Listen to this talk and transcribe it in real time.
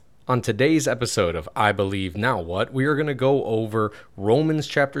On today's episode of I Believe Now What, we are going to go over Romans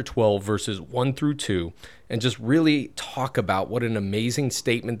chapter 12, verses 1 through 2, and just really talk about what an amazing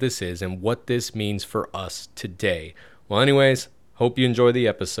statement this is and what this means for us today. Well, anyways, hope you enjoy the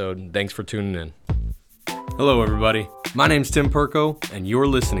episode. Thanks for tuning in. Hello, everybody. My name's Tim Perko, and you're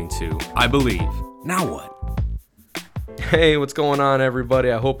listening to I Believe Now What. Hey, what's going on,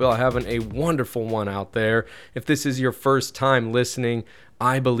 everybody? I hope y'all having a wonderful one out there. If this is your first time listening,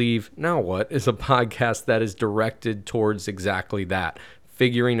 I Believe Now What is a podcast that is directed towards exactly that,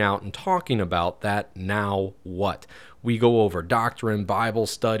 figuring out and talking about that now what. We go over doctrine, Bible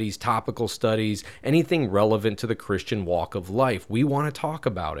studies, topical studies, anything relevant to the Christian walk of life. We want to talk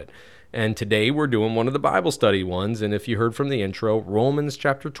about it. And today we're doing one of the Bible study ones. And if you heard from the intro, Romans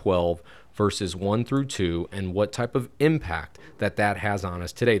chapter 12, verses 1 through 2, and what type of impact that has on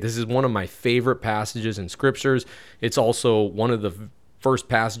us today. This is one of my favorite passages in scriptures. It's also one of the first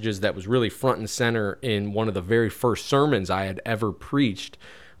passages that was really front and center in one of the very first sermons I had ever preached,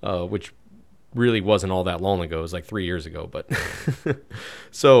 which really wasn't all that long ago. It was like 3 years ago. But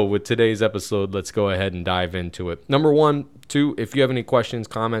so with today's episode, let's go ahead and dive into it. Number 1, 2, if you have any questions,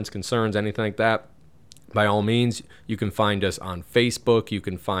 comments, concerns, anything like that, by all means, you can find us on Facebook. You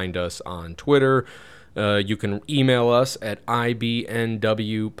can find us on Twitter. You can email us at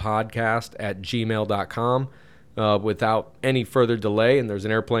ibnwpodcast@gmail.com. Without any further delay, and there's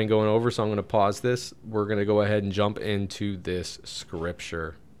an airplane going over, so I'm going to pause this. We're going to go ahead and jump into this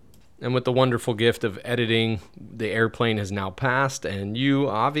scripture. And with the wonderful gift of editing, the airplane has now passed, and you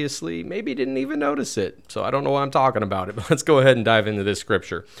obviously maybe didn't even notice it. So I don't know why I'm talking about it, but let's go ahead and dive into this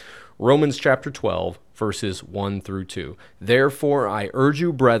scripture. Romans chapter 12, verses 1 through 2. Therefore, I urge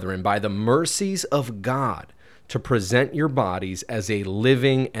you, brethren, by the mercies of God, to present your bodies as a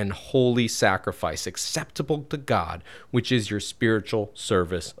living and holy sacrifice, acceptable to God, which is your spiritual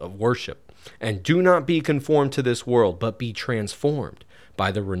service of worship. And do not be conformed to this world, but be transformed by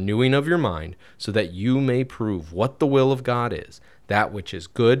the renewing of your mind, so that you may prove what the will of God is, that which is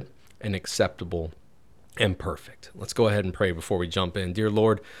good and acceptable and perfect. Let's go ahead and pray before we jump in. Dear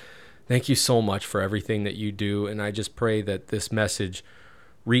Lord, thank you so much for everything that you do, and I just pray that this message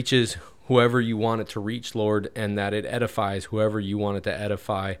reaches whoever you want it to reach, Lord, and that it edifies whoever you want it to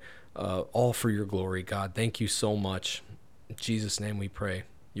edify, all for your glory, God. Thank you so much. In Jesus' name we pray.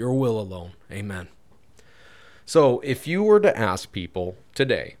 Your will alone. Amen. So if you were to ask people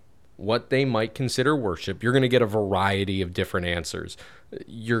today what they might consider worship, you're going to get a variety of different answers.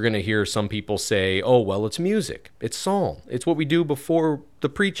 You're going to hear some people say, oh, well, it's music. It's song. It's what we do before the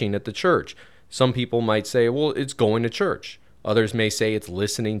preaching at the church. Some people might say, well, it's going to church. Others may say it's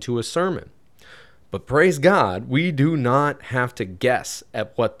listening to a sermon. But praise God, we do not have to guess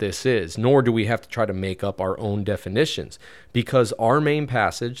at what this is, nor do we have to try to make up our own definitions, because our main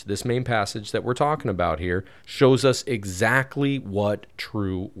passage, this main passage that we're talking about here, shows us exactly what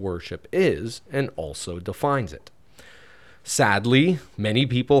true worship is and also defines it. Sadly, many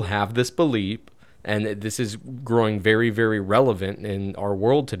people have this belief, and this is growing very, very relevant in our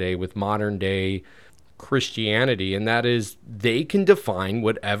world today with modern day Christianity, and that is they can define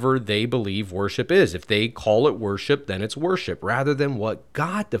whatever they believe worship is. If they call it worship, then it's worship, rather than what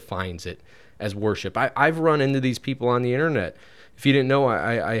God defines it as worship. I've run into these people on the internet. If you didn't know,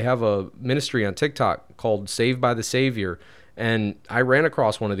 I have a ministry on TikTok called Saved by the Savior, and I ran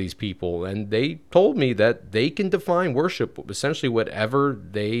across one of these people, and they told me that they can define worship essentially whatever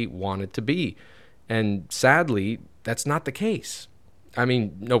they want it to be. And sadly, that's not the case. I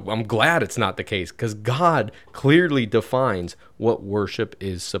mean, no, I'm glad it's not the case, because God clearly defines what worship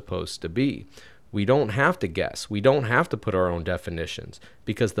is supposed to be. We don't have to guess. We don't have to put our own definitions,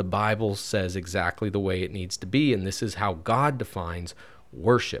 because the Bible says exactly the way it needs to be, and this is how God defines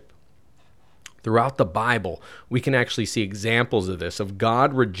worship. Throughout the Bible, we can actually see examples of this, of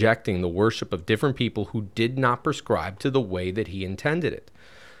God rejecting the worship of different people who did not prescribe to the way that he intended it.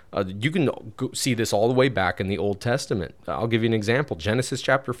 You can see this all the way back in the Old Testament. I'll give you an example. Genesis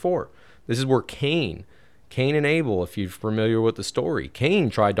chapter 4. This is where Cain and Abel, if you're familiar with the story, Cain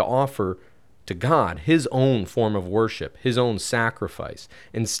tried to offer to God his own form of worship, his own sacrifice,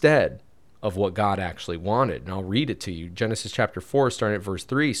 instead of what God actually wanted. And I'll read it to you. Genesis chapter 4, starting at verse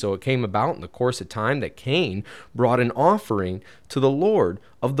 3. So it came about in the course of time that Cain brought an offering to the Lord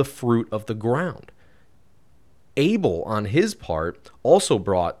of the fruit of the ground. Abel, on his part, also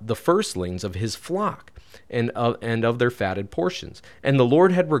brought the firstlings of his flock and of their fatted portions. And the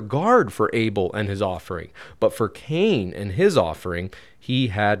Lord had regard for Abel and his offering, but for Cain and his offering he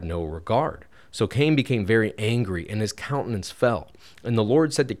had no regard. So Cain became very angry, and his countenance fell. And the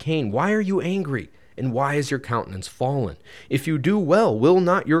Lord said to Cain, "Why are you angry? And why is your countenance fallen? If you do well, will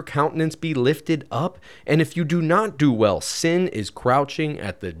not your countenance be lifted up? And if you do not do well, sin is crouching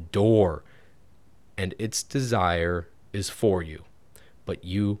at the door, and its desire is for you, but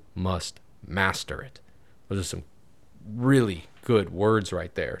you must master it. Those are some really good words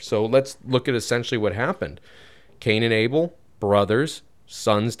right there. So let's look at essentially what happened. Cain and Abel, brothers,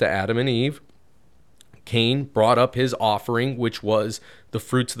 sons to Adam and Eve. Cain brought up his offering, which was the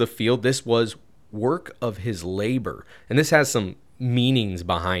fruits of the field. This was work of his labor. And this has some meanings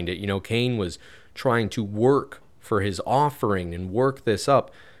behind it. You know, Cain was trying to work for his offering and work this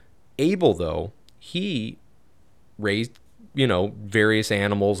up. Abel, though, he raised, various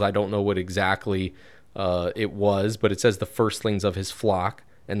animals. I don't know what exactly it was, but it says the firstlings of his flock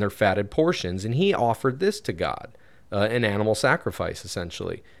and their fatted portions. And he offered this to God, an animal sacrifice,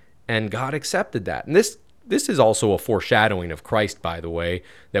 essentially. And God accepted that. And this is also a foreshadowing of Christ, by the way,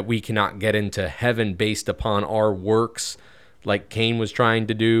 that we cannot get into heaven based upon our works, like Cain was trying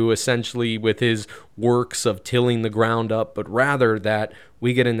to do, essentially, with his works of tilling the ground up, but rather that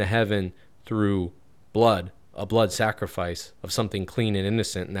we get into heaven through blood, a blood sacrifice of something clean and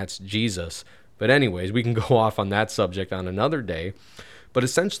innocent, and that's Jesus. But anyways, we can go off on that subject on another day. But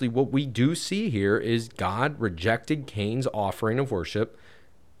essentially what we do see here is God rejected Cain's offering of worship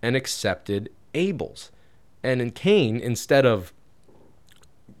and accepted Abel's. And in Cain, instead of,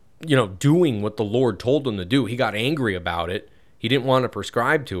 doing what the Lord told him to do, he got angry about it. He didn't want to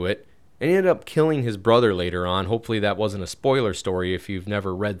prescribe to it, and he ended up killing his brother later on. Hopefully that wasn't a spoiler story if you've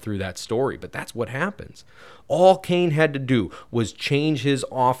never read through that story, but that's what happens. All Cain had to do was change his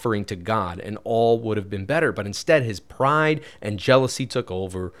offering to God, and all would have been better. But instead, his pride and jealousy took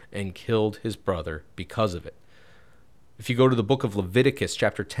over and killed his brother because of it. If you go to the book of Leviticus,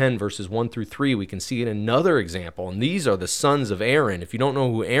 chapter 10, verses 1 through 3, we can see another example. And these are the sons of Aaron. If you don't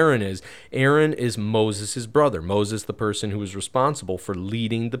know who Aaron is Moses' brother. Moses, the person who was responsible for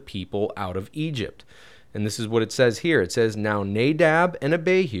leading the people out of Egypt. And this is what it says here. It says, "Now Nadab and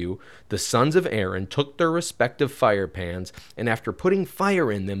Abihu, the sons of Aaron, took their respective fire pans, and after putting fire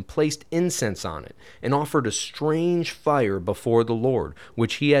in them, placed incense on it, and offered a strange fire before the Lord,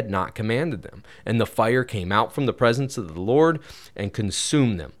 which he had not commanded them. And the fire came out from the presence of the Lord and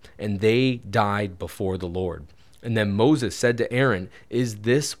consumed them, and they died before the Lord. And then Moses said to Aaron, 'Is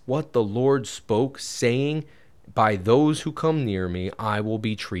this what the Lord spoke, saying, by those who come near me, I will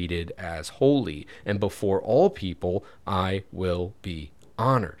be treated as holy, and before all people, I will be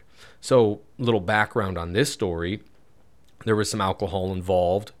honored.'" So, little background on this story. There was some alcohol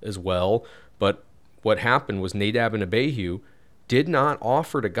involved as well, but what happened was Nadab and Abihu did not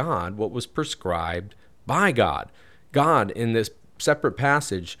offer to God what was prescribed by God. God, in this separate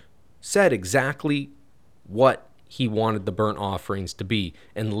passage, said exactly what he wanted the burnt offerings to be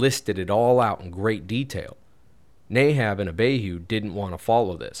and listed it all out in great detail. Nadab and Abihu didn't want to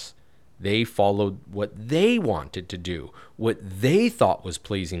follow this. They followed what they wanted to do, what they thought was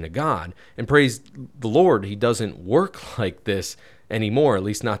pleasing to God. And praise the Lord, he doesn't work like this anymore, at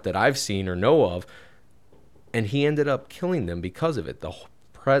least not that I've seen or know of. And he ended up killing them because of it.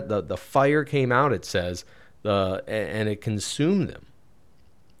 The fire came out, it says, and it consumed them.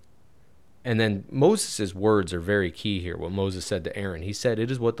 And then Moses' words are very key here, what Moses said to Aaron. He said,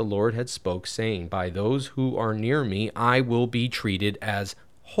 "It is what the Lord had spoke, saying, by those who are near me, I will be treated as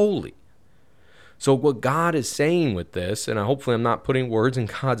holy." So what God is saying with this, and hopefully I'm not putting words in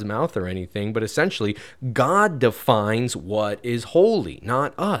God's mouth or anything, but essentially God defines what is holy,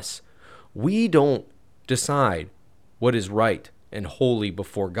 not us. We don't decide what is right and holy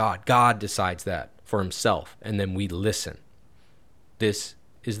before God. God decides that for himself, and then we listen. This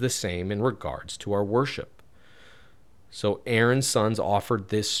is the same in regards to our worship. So Aaron's sons offered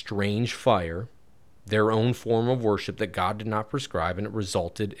this strange fire, their own form of worship that God did not prescribe, and it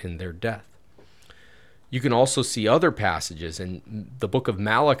resulted in their death. You can also see other passages in the book of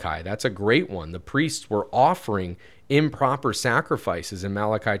Malachi. That's a great one. The priests were offering improper sacrifices in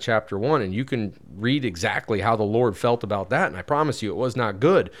Malachi chapter 1, and you can read exactly how the Lord felt about that, and I promise you it was not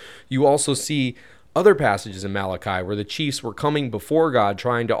good. You also see other passages in Malachi where the chiefs were coming before God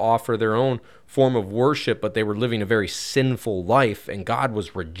trying to offer their own form of worship, but they were living a very sinful life, and God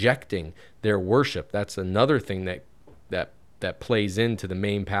was rejecting their worship. That's another thing that plays into the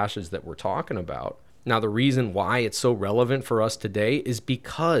main passage that we're talking about. Now, the reason why it's so relevant for us today is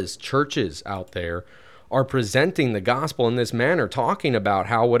because churches out there are presenting the gospel in this manner, talking about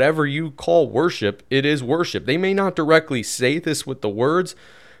how whatever you call worship, it is worship. They may not directly say this with the words,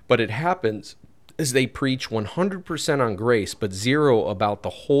 but it happens is they preach 100% on grace, but zero about the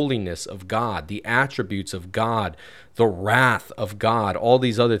holiness of God, the attributes of God, the wrath of God, all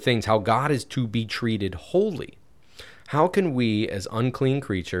these other things, how God is to be treated holy. How can we, as unclean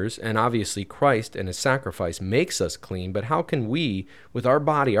creatures, and obviously Christ and his sacrifice makes us clean, but how can we, with our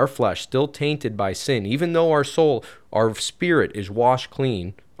body, our flesh, still tainted by sin, even though our soul, our spirit is washed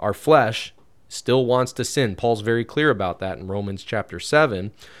clean, our flesh still wants to sin? Paul's very clear about that in Romans chapter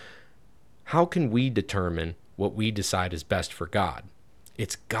 7. How can we determine what we decide is best for God?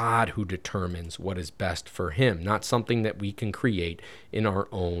 It's God who determines what is best for him, not something that we can create in our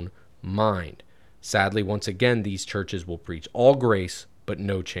own mind. Sadly, once again, these churches will preach all grace, but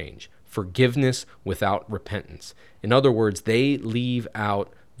no change. Forgiveness without repentance. In other words, they leave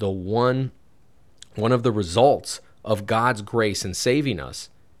out the one of the results of God's grace in saving us,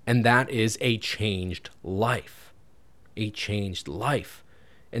 and that is a changed life. A changed life.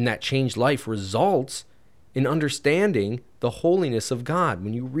 And that changed life results in understanding the holiness of God.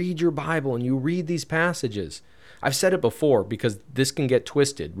 When you read your Bible and you read these passages, I've said it before because this can get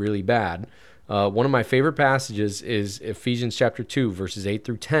twisted really bad. One of my favorite passages is Ephesians chapter 2, verses 8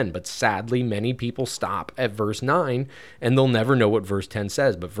 through 10. But sadly, many people stop at verse 9 and they'll never know what verse 10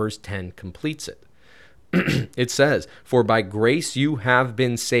 says. But verse 10 completes it. It says, "For by grace you have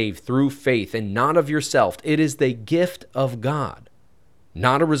been saved through faith, and not of yourself. It is the gift of God,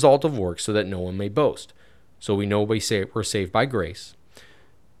 not a result of works, so that no one may boast." So we know we're saved by grace.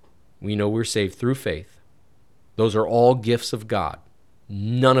 We know we're saved through faith. Those are all gifts of God.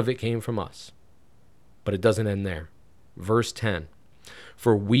 None of it came from us. But it doesn't end there. Verse 10,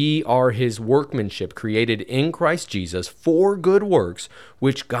 "For we are his workmanship, created in Christ Jesus for good works,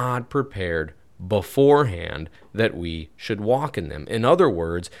 which God prepared beforehand that we should walk in them." In other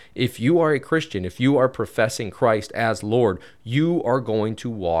words, if you are a Christian, if you are professing Christ as Lord, you are going to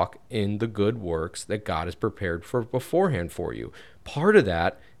walk in the good works that God has prepared for beforehand for you. Part of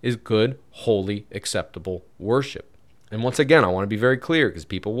that is good, holy, acceptable worship. And once again, I want to be very clear because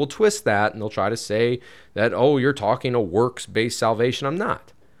people will twist that and they'll try to say that, oh, you're talking a works-based salvation. I'm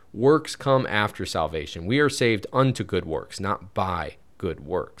not. Works come after salvation. We are saved unto good works, not by good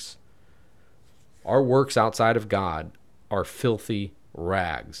works. Our works outside of God are filthy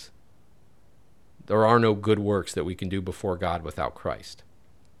rags. There are no good works that we can do before God without Christ.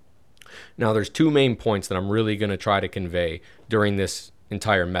 Now, there's two main points that I'm really going to try to convey during this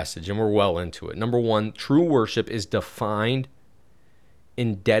entire message, and we're well into it. Number one, true worship is defined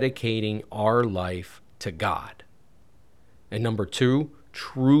in dedicating our life to God. And number two,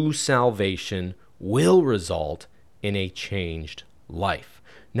 true salvation will result in a changed life.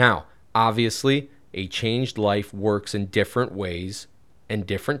 Now, obviously, a changed life works in different ways and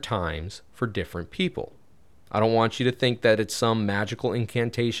different times for different people. I don't want you to think that it's some magical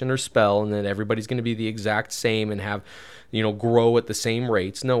incantation or spell and that everybody's going to be the exact same and have, grow at the same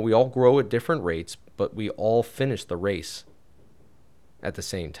rates. No, we all grow at different rates, but we all finish the race at the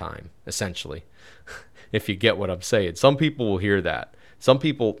same time, essentially, if you get what I'm saying. Some people will hear that. Some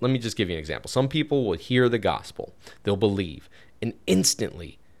people, let me just give you an example. Some people will hear the gospel, they'll believe, and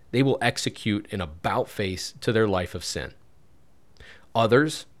instantly they will execute an about-face to their life of sin.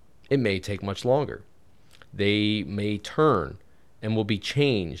 Others, it may take much longer. They may turn and will be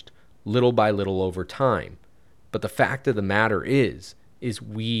changed little by little over time. But the fact of the matter is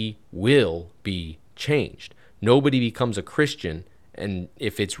we will be changed. Nobody becomes a Christian, and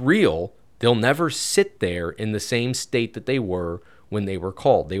if it's real, they'll never sit there in the same state that they were when they were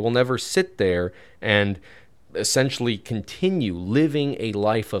called. They will never sit there and essentially continue living a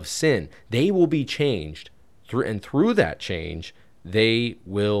life of sin. They will be changed, and through that change, they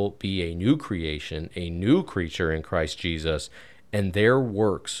will be a new creation, a new creature in Christ Jesus, and their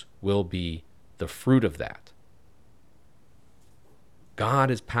works will be the fruit of that.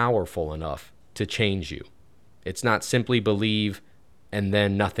 God is powerful enough to change you. It's not simply believe and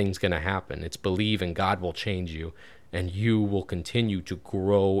then nothing's going to happen. It's believe and God will change you, and you will continue to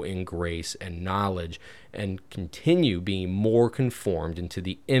grow in grace and knowledge and continue being more conformed into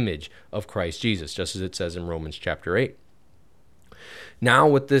the image of Christ Jesus, just as it says in Romans chapter 8. Now,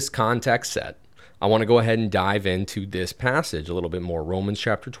 with this context set, I want to go ahead and dive into this passage a little bit more, Romans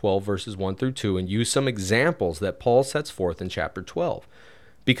chapter 12, verses 1 through 2, and use some examples that Paul sets forth in chapter 12.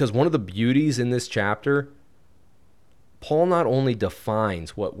 Because one of the beauties in this chapter, Paul not only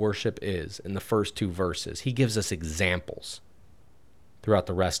defines what worship is in the first two verses, he gives us examples throughout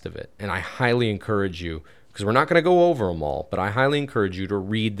the rest of it. And I highly encourage you, because we're not going to go over them all, but I highly encourage you to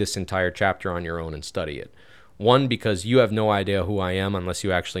read this entire chapter on your own and study it. One, because you have no idea who I am unless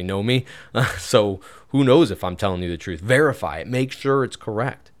you actually know me. So who knows if I'm telling you the truth? Verify it. Make sure it's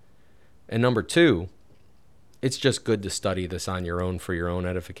correct. And number two, it's just good to study this on your own for your own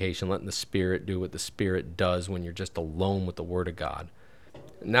edification, letting the Spirit do what the Spirit does when you're just alone with the Word of God.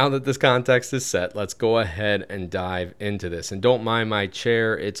 Now that this context is set, let's go ahead and dive into this. And don't mind my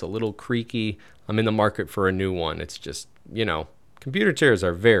chair. It's a little creaky. I'm in the market for a new one. It's just, computer chairs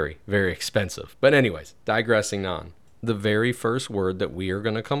are very, very expensive. But anyways, digressing on. The very first word that we are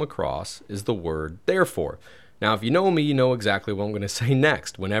going to come across is the word therefore. Now, if you know me, you know exactly what I'm going to say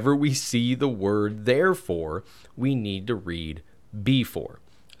next. Whenever we see the word therefore, we need to read before.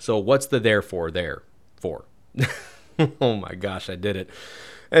 So what's the therefore there for? Oh my gosh, I did it.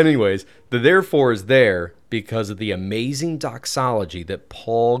 Anyways, the therefore is there because of the amazing doxology that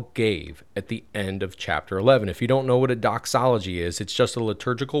Paul gave at the end of chapter 11. If you don't know what a doxology is, it's just a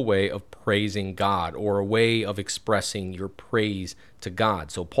liturgical way of praising God or a way of expressing your praise to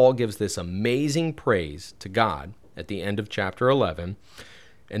God. So Paul gives this amazing praise to God at the end of chapter 11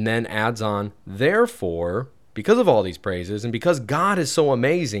 and then adds on, therefore, because of all these praises and because God is so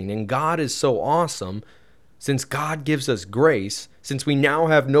amazing and God is so awesome, since God gives us grace, since we now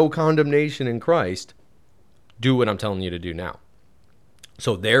have no condemnation in Christ, do what I'm telling you to do now.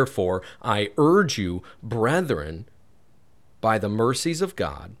 So therefore, I urge you, brethren, by the mercies of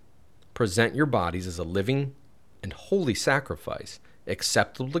God, present your bodies as a living and holy sacrifice,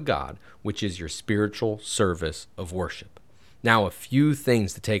 acceptable to God, which is your spiritual service of worship. Now, a few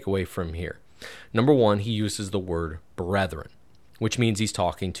things to take away from here. Number one, he uses the word brethren, which means he's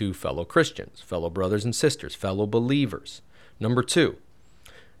talking to fellow Christians, fellow brothers and sisters, fellow believers. Number two,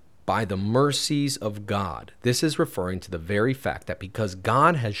 by the mercies of God. This is referring to the very fact that because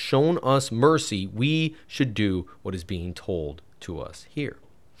God has shown us mercy, we should do what is being told to us here.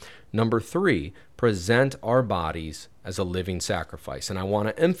 Number three, present our bodies as a living sacrifice. And I want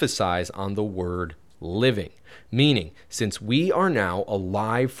to emphasize on the word living, meaning since we are now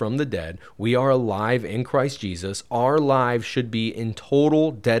alive from the dead, we are alive in Christ Jesus, our lives should be in total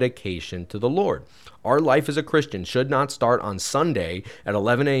dedication to the Lord. Our life as a Christian should not start on Sunday at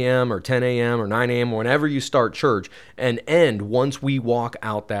 11 a.m. or 10 a.m. or 9 a.m. or whenever you start church and end once we walk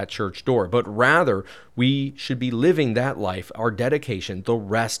out that church door, but rather we should be living that life, our dedication, the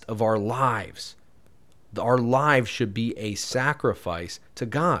rest of our lives. Our lives should be a sacrifice to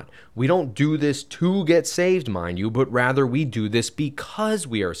God. We don't do this to get saved, mind you, but rather we do this because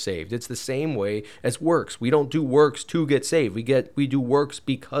we are saved. It's the same way as works. We don't do works to get saved. We do works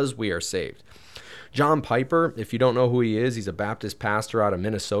because we are saved. John Piper, if you don't know who he is, he's a Baptist pastor out of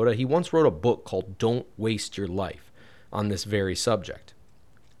Minnesota. He once wrote a book called Don't Waste Your Life on this very subject.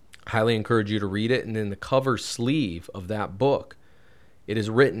 I highly encourage you to read it. And in the cover sleeve of that book, it is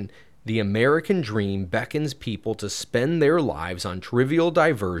written, "The American dream beckons people to spend their lives on trivial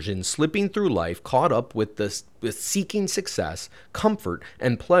diversions, slipping through life, caught up with seeking success, comfort,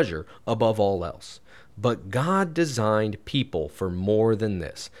 and pleasure above all else. But God designed people for more than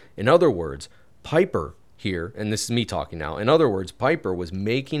this." In other words, Piper here, and this is me talking now, in other words, Piper was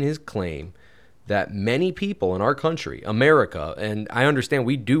making his claim that many people in our country, America, and I understand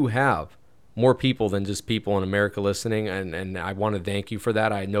we do have more people than just people in America listening, and I want to thank you for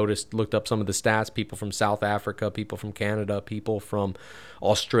that. I looked up some of the stats, people from South Africa, people from Canada, people from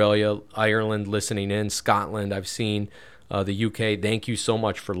Australia, Ireland listening in, Scotland, I've seen the UK. Thank you so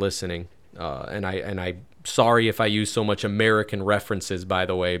much for listening, and I sorry if I use so much American references, by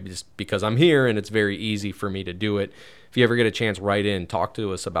the way, just because I'm here and it's very easy for me to do it. If you ever get a chance, write in, talk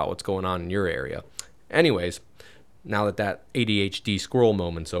to us about what's going on in your area. Anyways, now that ADHD squirrel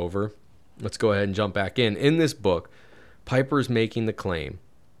moment's over, let's go ahead and jump back in. In this book, Piper's making the claim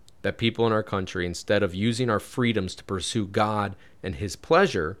that people in our country, instead of using our freedoms to pursue God and his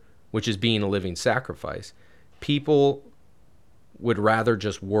pleasure, which is being a living sacrifice, people would rather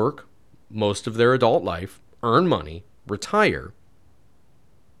just work most of their adult life, earn money, retire,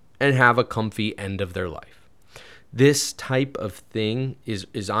 and have a comfy end of their life. This type of thing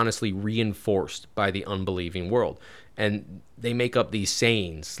is honestly reinforced by the unbelieving world. And they make up these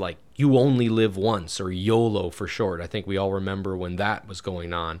sayings like, you only live once, or YOLO for short. I think we all remember when that was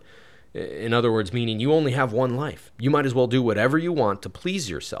going on. In other words, meaning you only have one life. You might as well do whatever you want to please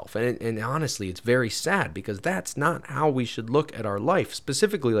yourself. And honestly, it's very sad because that's not how we should look at our life.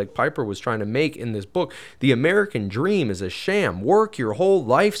 Specifically, like Piper was trying to make in this book, the American dream is a sham. Work your whole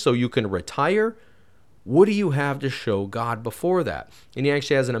life so you can retire. What do you have to show God before that? And he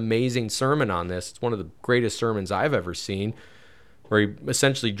actually has an amazing sermon on this. It's one of the greatest sermons I've ever seen, where he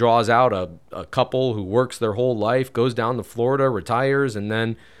essentially draws out a couple who works their whole life, goes down to Florida, retires, and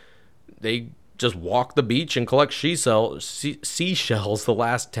then they just walk the beach and collect seashells the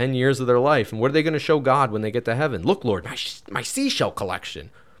last 10 years of their life. And what are they going to show God when they get to heaven? Look, Lord, my seashell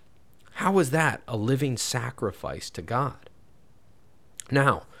collection. How is that a living sacrifice to God?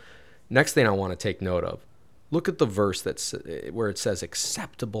 Now, next thing I want to take note of, look at the verse where it says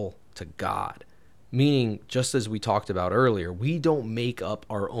acceptable to God. Meaning, just as we talked about earlier, we don't make up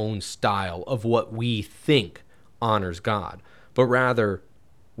our own style of what we think honors God, but rather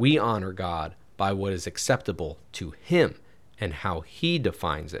we honor God by what is acceptable to Him and how He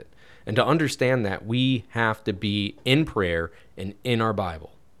defines it. And to understand that, we have to be in prayer and in our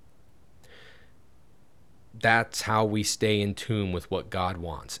Bible. That's how we stay in tune with what God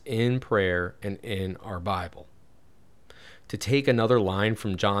wants, in prayer and in our Bible. To take another line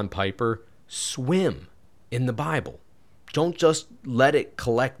from John Piper, swim in the Bible. Don't just let it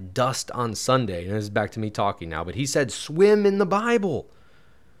collect dust on Sunday. And this is back to me talking now, but he said swim in the Bible.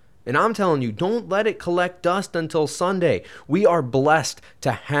 And I'm telling you, don't let it collect dust until Sunday. We are blessed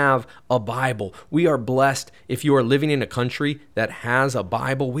to have a Bible. We are blessed if you are living in a country that has a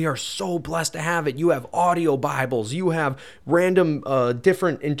Bible. We are so blessed to have it. You have audio Bibles. You have random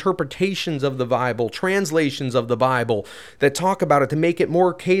different interpretations of the Bible, translations of the Bible that talk about it to make it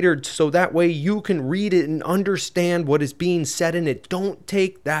more catered so that way you can read it and understand what is being said in it. Don't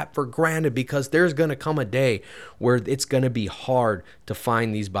take that for granted, because there's going to come a day where it's going to be hard to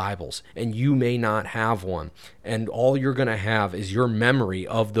find these Bibles, and you may not have one, and all you're going to have is your memory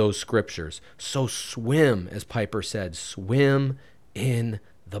of those scriptures. So swim, as Piper said, swim in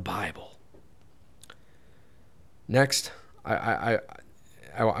the Bible. Next, I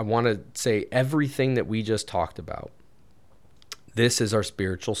want to say everything that we just talked about. This is our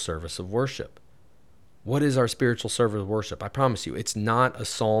spiritual service of worship. What is our spiritual service of worship? I promise you, it's not a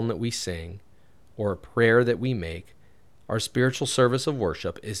psalm that we sing or a prayer that we make. Our spiritual service of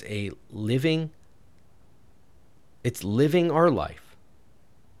worship is living our life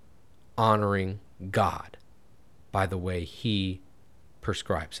honoring God by the way He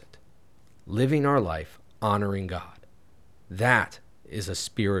prescribes it. Living our life honoring God. That is a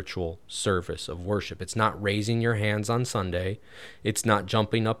spiritual service of worship. It's not raising your hands on Sunday. It's not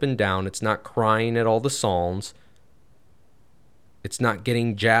jumping up and down. It's not crying at all the psalms. It's not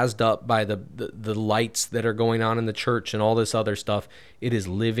getting jazzed up by the lights that are going on in the church and all this other stuff. It is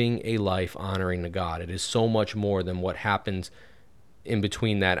living a life honoring to God. It is so much more than what happens in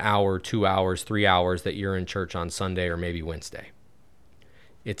between that hour, 2 hours, 3 hours that you're in church on Sunday or maybe Wednesday.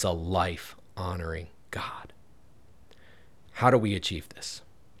 It's a life honoring God. How do we achieve this?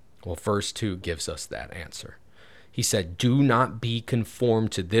 Well, verse 2 gives us that answer. He said, do not be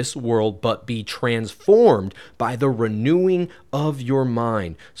conformed to this world, but be transformed by the renewing of your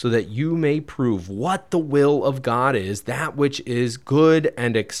mind, so that you may prove what the will of God is, that which is good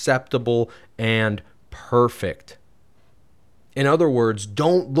and acceptable and perfect. In other words,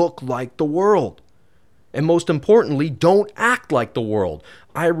 don't look like the world. And most importantly, don't act like the world.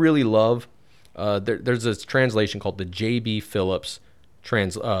 I really love, there's this translation called the J.B. Phillips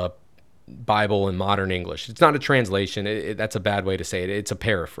Bible in Modern English. It's not a translation. That's a bad way to say it. It's a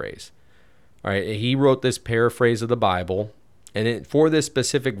paraphrase. All right. He wrote this paraphrase of the Bible, and for this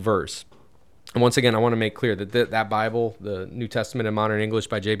specific verse. And once again, I want to make clear that that Bible, the New Testament in Modern English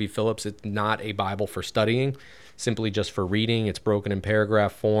by J.B. Phillips, it's not a Bible for studying, simply just for reading. It's broken in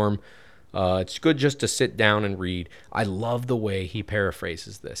paragraph form. It's good just to sit down and read. I love the way he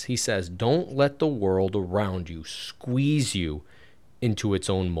paraphrases this. He says, don't let the world around you squeeze you into its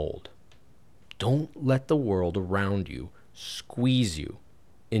own mold. Don't let the world around you squeeze you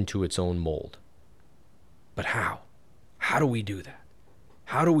into its own mold. But how? How do we do that?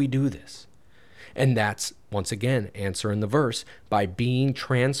 How do we do this? And that's, once again, answer in the verse, by being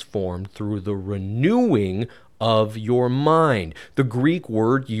transformed through the renewing of your mind. The Greek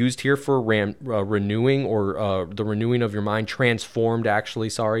word used here for renewing, or the renewing of your mind,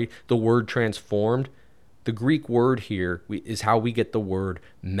 the word transformed, the Greek word here is how we get the word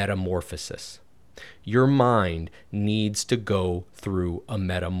metamorphosis. Your mind needs to go through a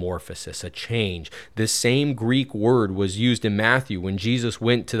metamorphosis, a change. This same Greek word was used in Matthew when Jesus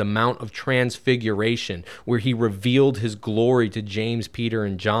went to the Mount of Transfiguration, where he revealed his glory to James, Peter,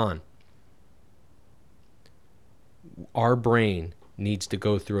 and John. Our brain needs to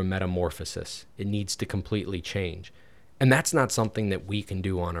go through a metamorphosis. It needs to completely change. And that's not something that we can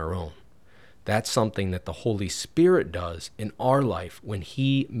do on our own. That's something that the Holy Spirit does in our life when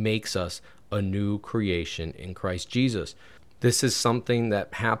he makes us a new creation in Christ Jesus. This is something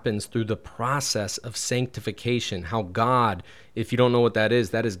that happens through the process of sanctification. How God, if you don't know what that is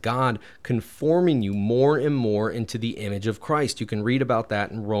God conforming you more and more into the image of Christ. You can read about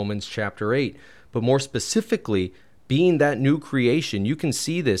that in Romans chapter 8. But more specifically, being that new creation. You can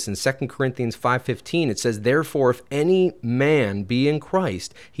see this in 2 Corinthians 5:15. It says, therefore, if any man be in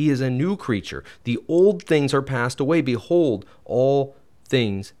Christ, he is a new creature. The old things are passed away. Behold, all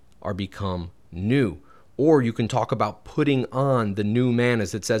things are become new. Or you can talk about putting on the new man,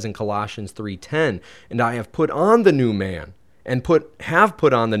 as it says in Colossians 3:10. And I have put on the new man, and have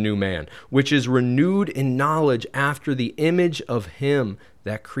put on the new man, which is renewed in knowledge after the image of him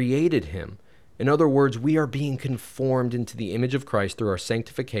that created him. In other words, we are being conformed into the image of Christ through our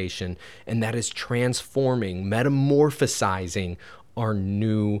sanctification, and that is transforming, metamorphosizing our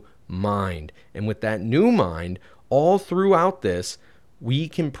new mind. And with that new mind, all throughout this, we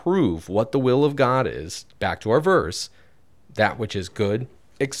can prove what the will of God is, back to our verse, that which is good,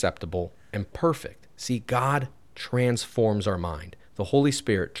 acceptable, and perfect. See, God transforms our mind. The Holy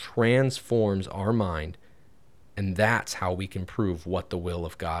Spirit transforms our mind, and that's how we can prove what the will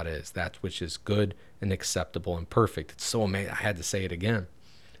of God is, that which is good and acceptable and perfect. It's so amazing. I had to say it again.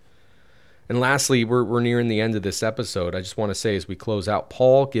 And lastly, we're nearing the end of this episode. I just want to say as we close out,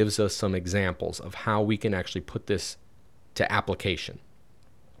 Paul gives us some examples of how we can actually put this to application.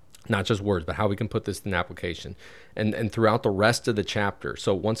 Not just words, but how we can put this in application. And throughout the rest of the chapter.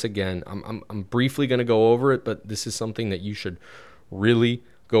 So once again, I'm briefly going to go over it, but this is something that you should really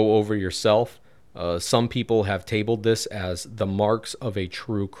go over yourself. Some people have tabled this as the marks of a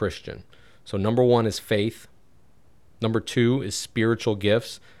true Christian. So number 1 is faith. Number 2 is spiritual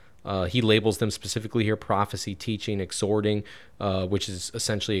gifts. He labels them specifically here: prophecy, teaching, exhorting, which is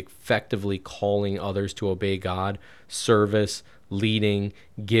essentially effectively calling others to obey God, service, leading,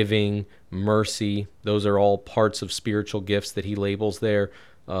 giving, mercy. Those are all parts of spiritual gifts that he labels there.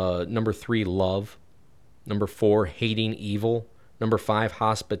 Number 3, love. Number 4, hating evil. Number 5,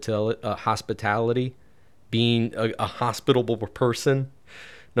 hospitality, being a hospitable person.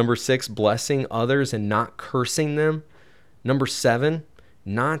 Number 6, blessing others and not cursing them. Number 7,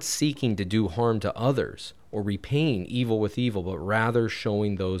 not seeking to do harm to others or repaying evil with evil, but rather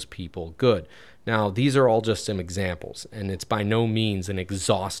showing those people good. Now, these are all just some examples, and it's by no means an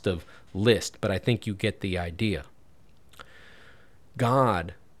exhaustive list, but I think you get the idea.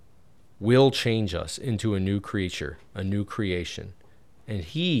 God will change us into a new creature, a new creation. And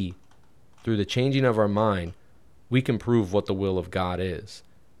he, through the changing of our mind, we can prove what the will of God is.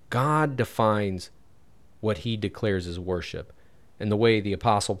 God defines what he declares as worship. And the way the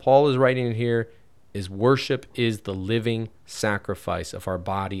Apostle Paul is writing it here is worship is the living sacrifice of our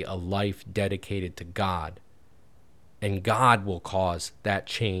body, a life dedicated to God. And God will cause that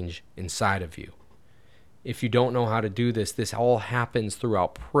change inside of you. If you don't know how to do this, this all happens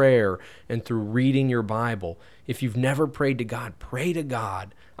throughout prayer and through reading your Bible. If you've never prayed to God, pray to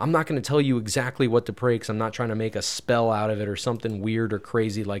God. I'm not going to tell you exactly what to pray because I'm not trying to make a spell out of it or something weird or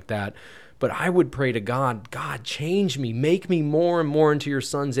crazy like that. But I would pray to God, God, change me. Make me more and more into your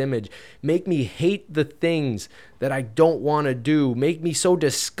Son's image. Make me hate the things that I don't want to do. Make me so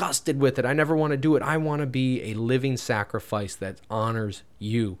disgusted with it. I never want to do it. I want to be a living sacrifice that honors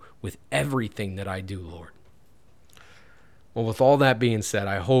you with everything that I do, Lord. Well, with all that being said,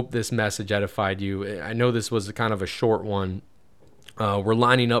 I hope this message edified you. I know this was kind of a short one. We're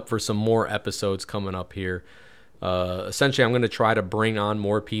lining up for some more episodes coming up here. Essentially, I'm going to try to bring on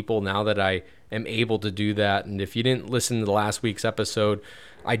more people now that I am able to do that. And if you didn't listen to the last week's episode,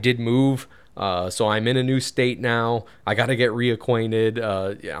 I did move. So I'm in a new state now. I got to get reacquainted.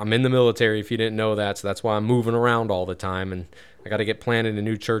 I'm in the military, if you didn't know that. So that's why I'm moving around all the time. And I got to get planted in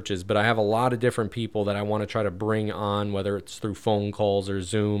new churches. But I have a lot of different people that I want to try to bring on, whether it's through phone calls or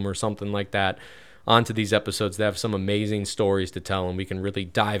Zoom or something like that, onto these episodes. They have some amazing stories to tell, and we can really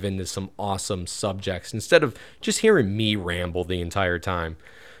dive into some awesome subjects instead of just hearing me ramble the entire time.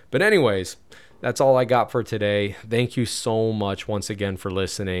 But anyways, that's all I got for today. Thank you so much once again for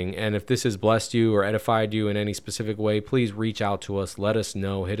listening. And if this has blessed you or edified you in any specific way, please reach out to us. Let us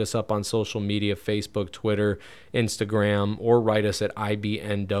know. Hit us up on social media, Facebook, Twitter, Instagram, or write us at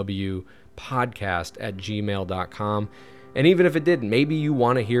ibnwpodcast@gmail.com. And even if it didn't, maybe you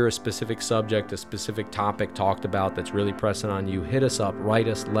want to hear a specific subject, a specific topic talked about that's really pressing on you, hit us up, write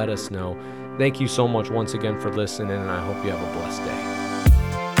us, let us know. Thank you so much once again for listening, and I hope you have a blessed day.